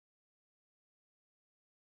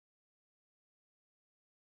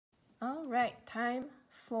All right, time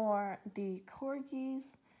for the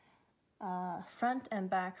Corgi's front and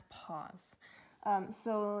back paws.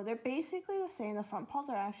 So they're basically the same. The front paws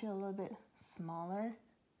are actually a little bit smaller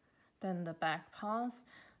than the back paws.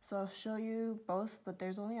 So I'll show you both, but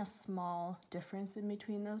there's only a small difference in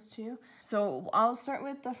between those two. So I'll start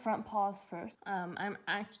with the front paws first.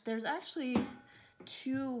 There's actually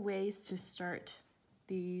two ways to start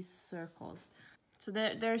these circles. So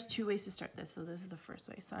there's two ways to start this. So this is the first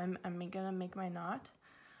way. So I'm gonna make my knot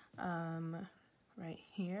right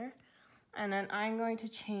here. And then I'm going to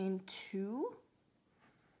chain two,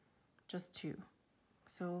 just two.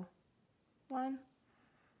 So 1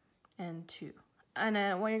 and 2. And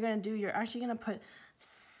then what you're gonna do, you're actually gonna put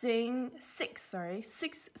six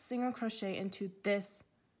single crochet into this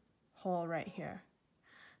hole right here.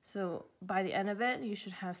 So by the end of it, you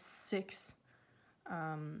should have 6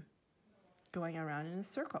 going around in a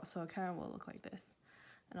circle. So it kind of will look like this.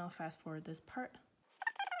 And I'll fast forward this part.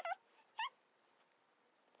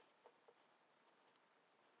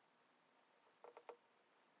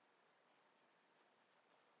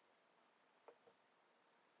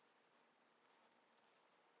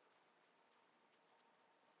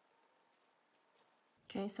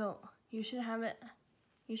 Okay, so you should have it,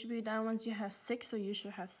 you should be done once you have 6, so you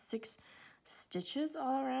should have 6 stitches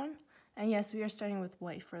all around. And yes, we are starting with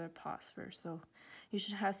white for the paws first, so you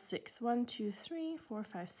should have 6. 1, 2, 3, 4,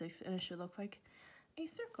 5, 6, and it should look like a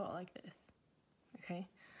circle like this. Okay,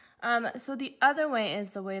 so the other way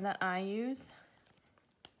is the way that I use,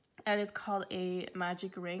 and it's called a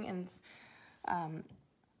magic ring, and it's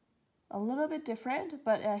a little bit different,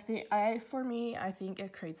 but for me, I think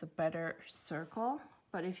it creates a better circle.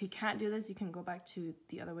 But if you can't do this, you can go back to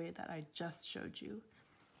the other way that I just showed you.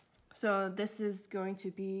 So this is going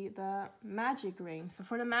to be the magic ring. So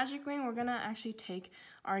for the magic ring, we're gonna actually take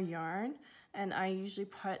our yarn, and I usually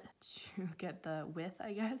put to get the width,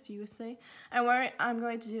 I guess you would say. And what I'm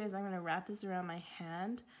going to do is I'm gonna wrap this around my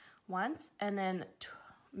hand once, and then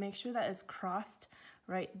make sure that it's crossed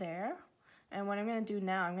right there. And what I'm gonna do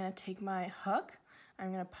now, I'm gonna take my hook,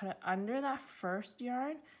 I'm gonna put it under that first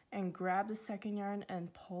yarn and grab the second yarn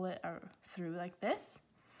and pull it through like this.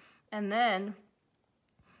 And then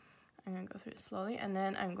I'm gonna go through it slowly, and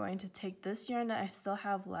then I'm going to take this yarn that I still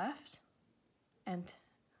have left and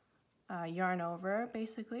yarn over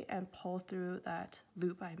basically and pull through that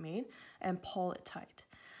loop I made and pull it tight.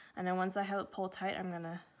 And then once I have it pulled tight, I'm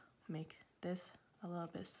gonna make this a little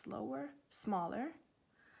bit smaller.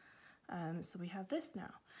 So we have this now.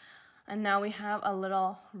 And now we have a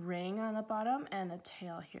little ring on the bottom and a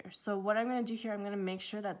tail here. So what I'm gonna do here, I'm gonna make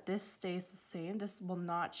sure that this stays the same. This will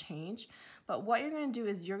not change. But what you're gonna do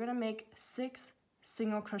is you're gonna make 6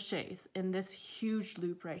 single crochets in this huge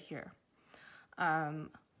loop right here. So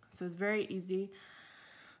it's very easy.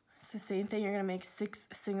 It's the same thing, you're gonna make 6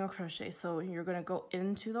 single crochets. So you're gonna go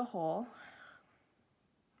into the hole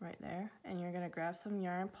right there, and you're gonna grab some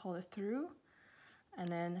yarn, pull it through, and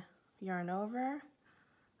then yarn over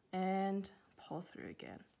and pull through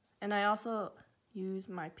again. And I also use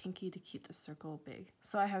my pinky to keep the circle big.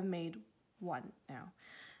 So I have made 1 now.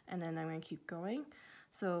 And then I'm gonna keep going.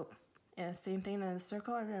 So same thing in the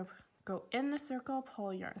circle, I'm gonna go in the circle,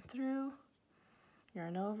 pull yarn through,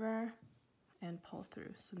 yarn over, and pull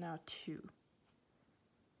through. So now 2.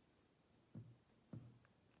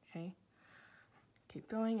 Okay, keep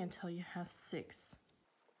going until you have 6.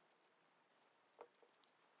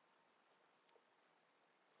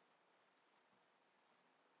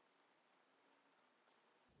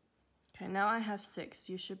 Okay, now I have 6.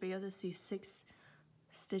 You should be able to see 6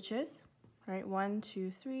 stitches, right? 1,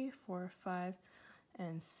 2, 3, 4, 5,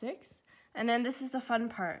 and 6. And then this is the fun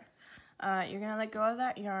part. You're gonna let go of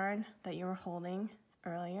that yarn that you were holding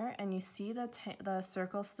earlier, and you see the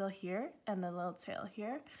circle still here and the little tail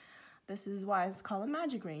here. This is why it's called a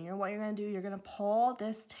magic ring. What you're gonna do, you're gonna pull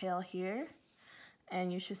this tail here,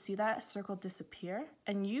 and you should see that circle disappear,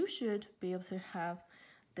 and you should be able to have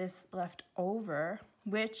this left over,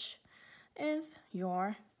 which is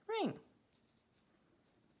your ring.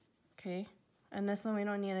 Okay, and this one we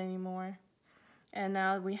don't need anymore. And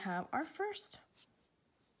now we have our first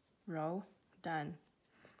row done.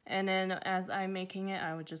 And then as I'm making it,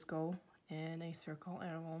 I would just go in a circle and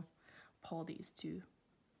I will pull these 2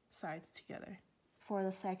 sides together. For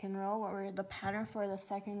the second row, the pattern for the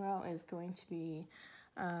second row is going to be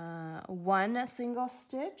 1 single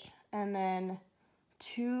stitch and then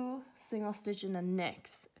 2 single stitch in the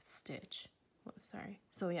next stitch. Oh, sorry.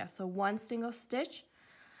 So yeah, so 1 single stitch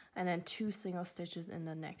and then 2 single stitches in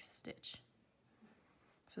the next stitch.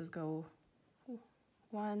 So let's go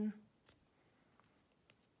 1,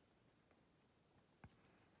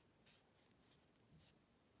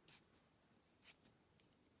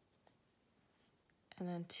 and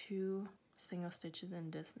then 2 single stitches in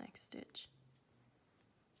this next stitch.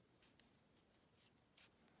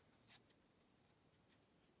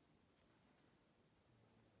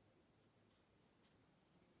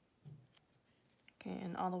 Okay,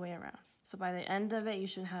 and all the way around. So by the end of it, you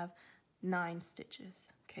should have 9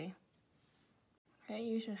 stitches, okay? Okay,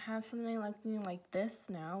 you should have something like this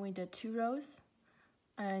now. We did 2 rows,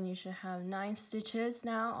 and you should have 9 stitches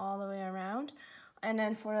now all the way around. And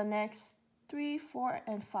then for the next 3, 4,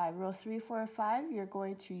 and 5, row 3, 4, and 5, you're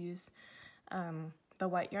going to use the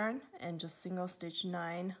white yarn and just single stitch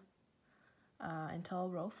 9 until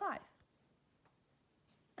row 5.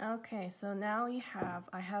 Okay, so now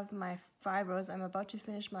I have my 5 rows. I'm about to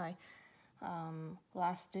finish my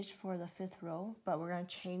last stitch for the 5th row, but we're going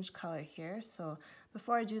to change color here. So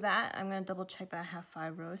before I do that, I'm going to double check that I have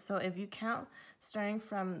 5 rows. So if you count starting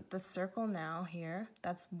from the circle now here,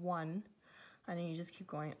 that's 1, and then you just keep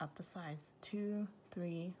going up the sides. 2,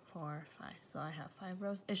 3, 4, 5. So I have 5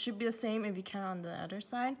 rows. It should be the same if you count on the other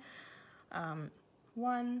side.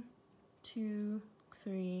 1, 2,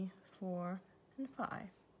 3, 4, and 5.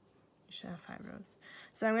 You should have 5 rows.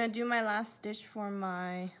 So I'm going to do my last stitch for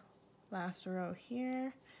my last row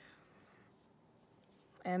here.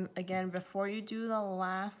 And again, before you do the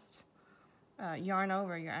last yarn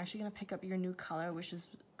over, you're actually going to pick up your new color, which is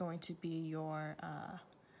going to be your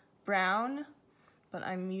brown, but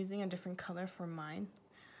I'm using a different color for mine,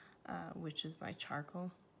 which is my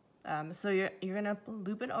charcoal. So you're going to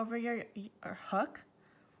loop it over your hook,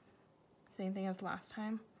 same thing as last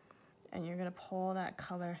time, and you're going to pull that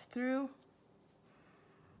color through.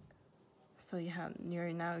 So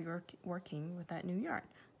you're now working with that new yarn.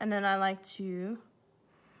 And then I like to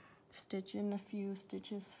stitch in a few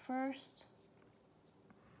stitches first.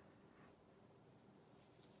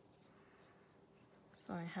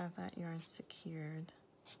 So I have that yarn secured.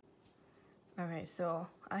 Alright, so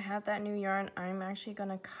I have that new yarn. I'm actually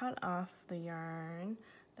gonna cut off the yarn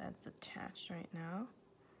that's attached right now.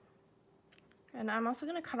 And I'm also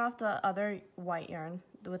gonna cut off the other white yarn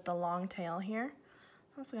with the long tail here.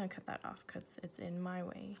 I'm also going to cut that off because it's in my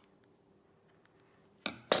way.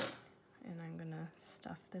 And I'm going to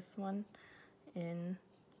stuff this one in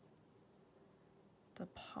the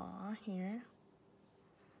paw here.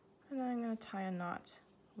 And then I'm going to tie a knot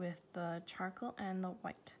with the charcoal and the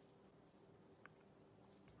white.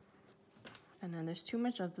 And then there's too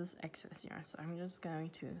much of this excess yarn, so I'm just going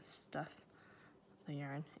to stuff the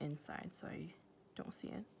yarn inside so I don't see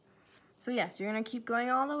it. So yes, you're going to keep going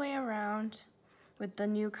all the way around with the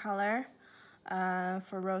new color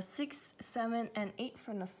for row 6, 7, and 8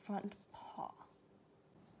 from the front paw.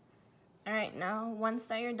 Alright, now once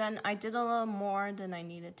that you're done, I did a little more than I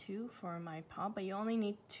needed to for my paw, but you only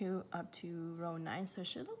need 2 up to row 9, so it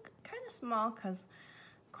should look kind of small because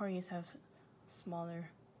Corgis have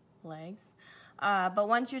smaller legs. But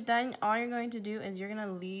once you're done, all you're going to do is you're going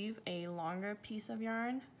to leave a longer piece of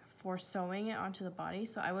yarn for sewing it onto the body.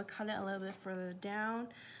 So I would cut it a little bit further down,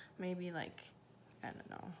 maybe like, I don't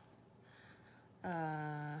know,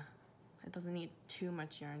 it doesn't need too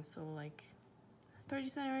much yarn, so like 30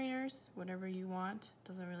 centimeters, whatever you want,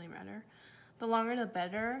 doesn't really matter. The longer the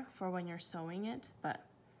better for when you're sewing it, but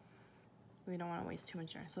we don't want to waste too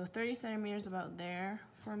much yarn. So 30 centimeters about there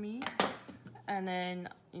for me. And then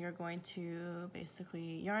you're going to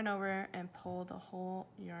basically yarn over and pull the whole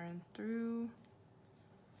yarn through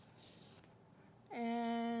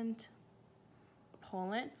and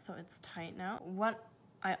pull it so it's tight now. What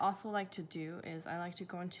I also like to do is I like to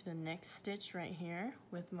go into the next stitch right here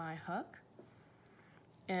with my hook,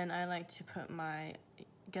 and I like to put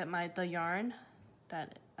the yarn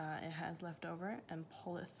that it has left over and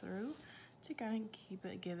pull it through to kind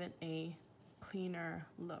of give it a cleaner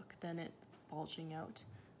look than it bulging out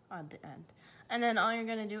on the end. And then all you're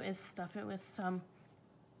going to do is stuff it with some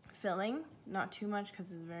filling, not too much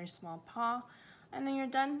because it's a very small paw, and then you're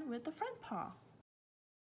done with the front paw.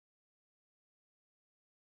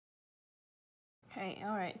 Okay,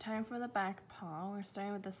 alright, time for the back paw. We're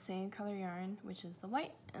starting with the same color yarn, which is the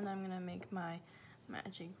white, and I'm going to make my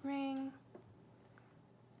magic ring,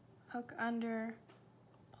 hook under,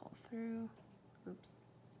 pull through, oops.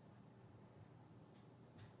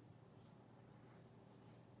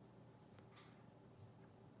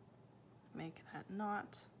 Make that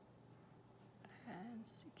knot and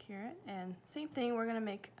secure it, and same thing, we're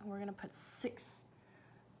gonna put 6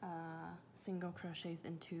 single crochets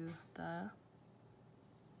into the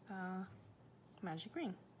magic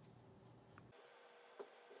ring.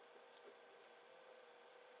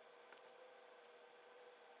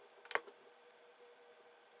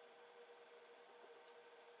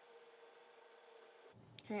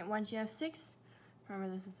 Okay, once you have 6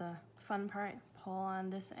 Remember, this is the fun part. Pull on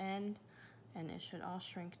this end and it should all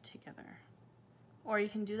shrink together. Or you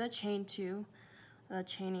can do the chain too, the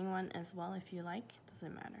chaining one as well if you like,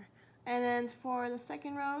 doesn't matter. And then for the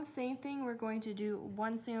second row, same thing, we're going to do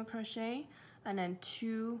 1 single crochet and then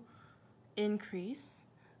 2 increase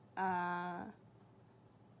to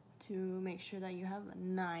make sure that you have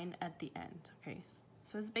 9 at the end. Okay,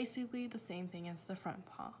 so it's basically the same thing as the front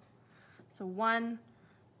paw. So 1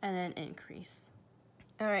 and then increase.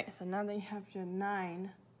 All right, so now that you have your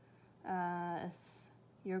 9,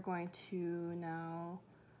 you're going to now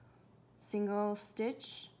single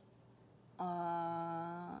stitch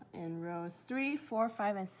in rows 3, 4,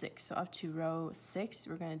 5, and 6. So up to row 6,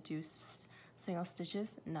 we're going to do single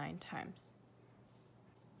stitches 9 times.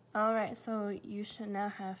 All right, so you should now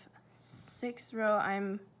have 6 row.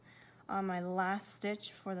 I'm on my last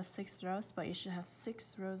stitch for the 6th rows, but you should have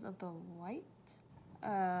 6 rows of the white.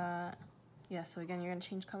 Yeah, so again, you're gonna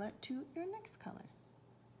change color to your next color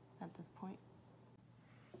at this point.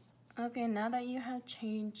 Okay, now that you have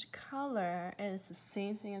changed color, it's the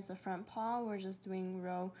same thing as the front paw. We're just doing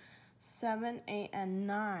row 7, 8, and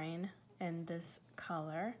 9 in this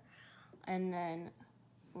color. And then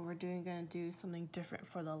we're gonna do something different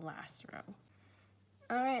for the last row.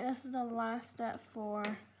 All right, this is the last step for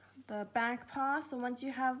the back paw. So once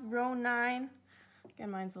you have row 9,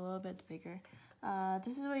 again, mine's a little bit bigger.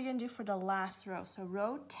 This is what you're gonna do for the last row. So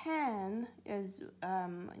row 10 is,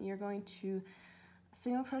 you're going to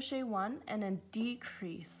single crochet 1 and then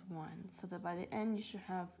decrease 1, so that by the end you should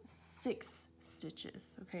have 6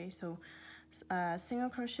 stitches. Okay, so single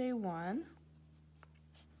crochet 1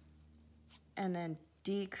 and then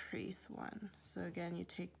decrease 1. So again, you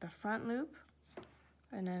take the front loop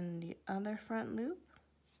and then the other front loop,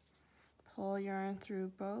 pull yarn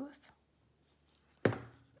through both,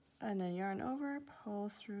 and then yarn over, pull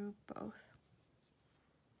through both.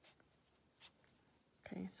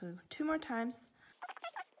 Okay, so 2 more times.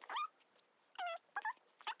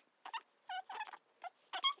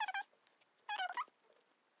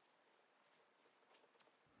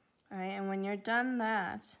 All right, and when you're done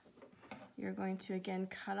that, you're going to again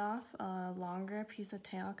cut off a longer piece of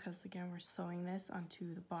tail, because again we're sewing this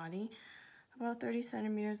onto the body, about 30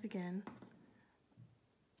 centimeters again.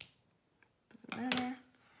 Doesn't matter.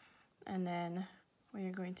 And then what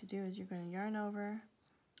you're going to do is you're going to yarn over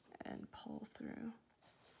and pull through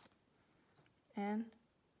and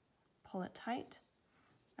pull it tight.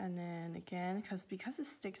 And then again, because it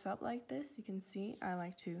sticks up like this, you can see I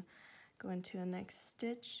like to go into a next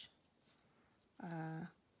stitch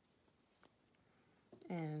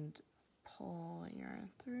and pull yarn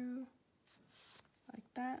through like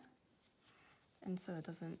that, and so it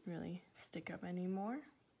doesn't really stick up anymore.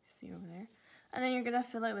 See over there. And then you're gonna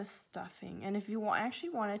fill it with stuffing. And if you actually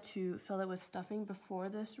wanted to fill it with stuffing before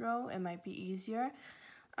this row, it might be easier.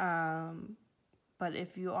 But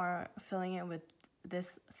if you are filling it with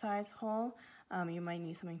this size hole, you might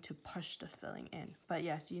need something to push the filling in. But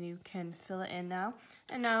yes, you can fill it in now.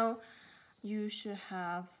 And now you should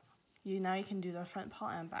have, now you can do the front paw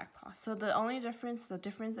and back paw. So the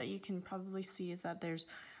difference that you can probably see is that there's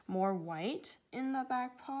more white in the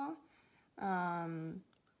back paw.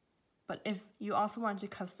 But if you also want to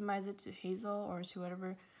customize it to hazel or to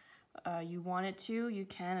whatever you want it to, you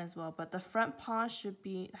can as well. But the front paw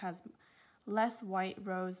has less white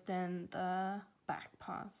rows than the back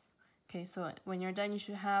paws. Okay, so when you're done, you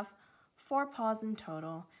should have 4 paws in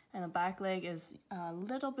total, and the back leg is a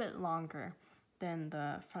little bit longer than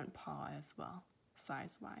the front paw as well,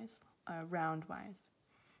 size-wise, round-wise.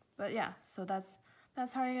 But yeah, so that's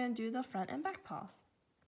how you're gonna do the front and back paws.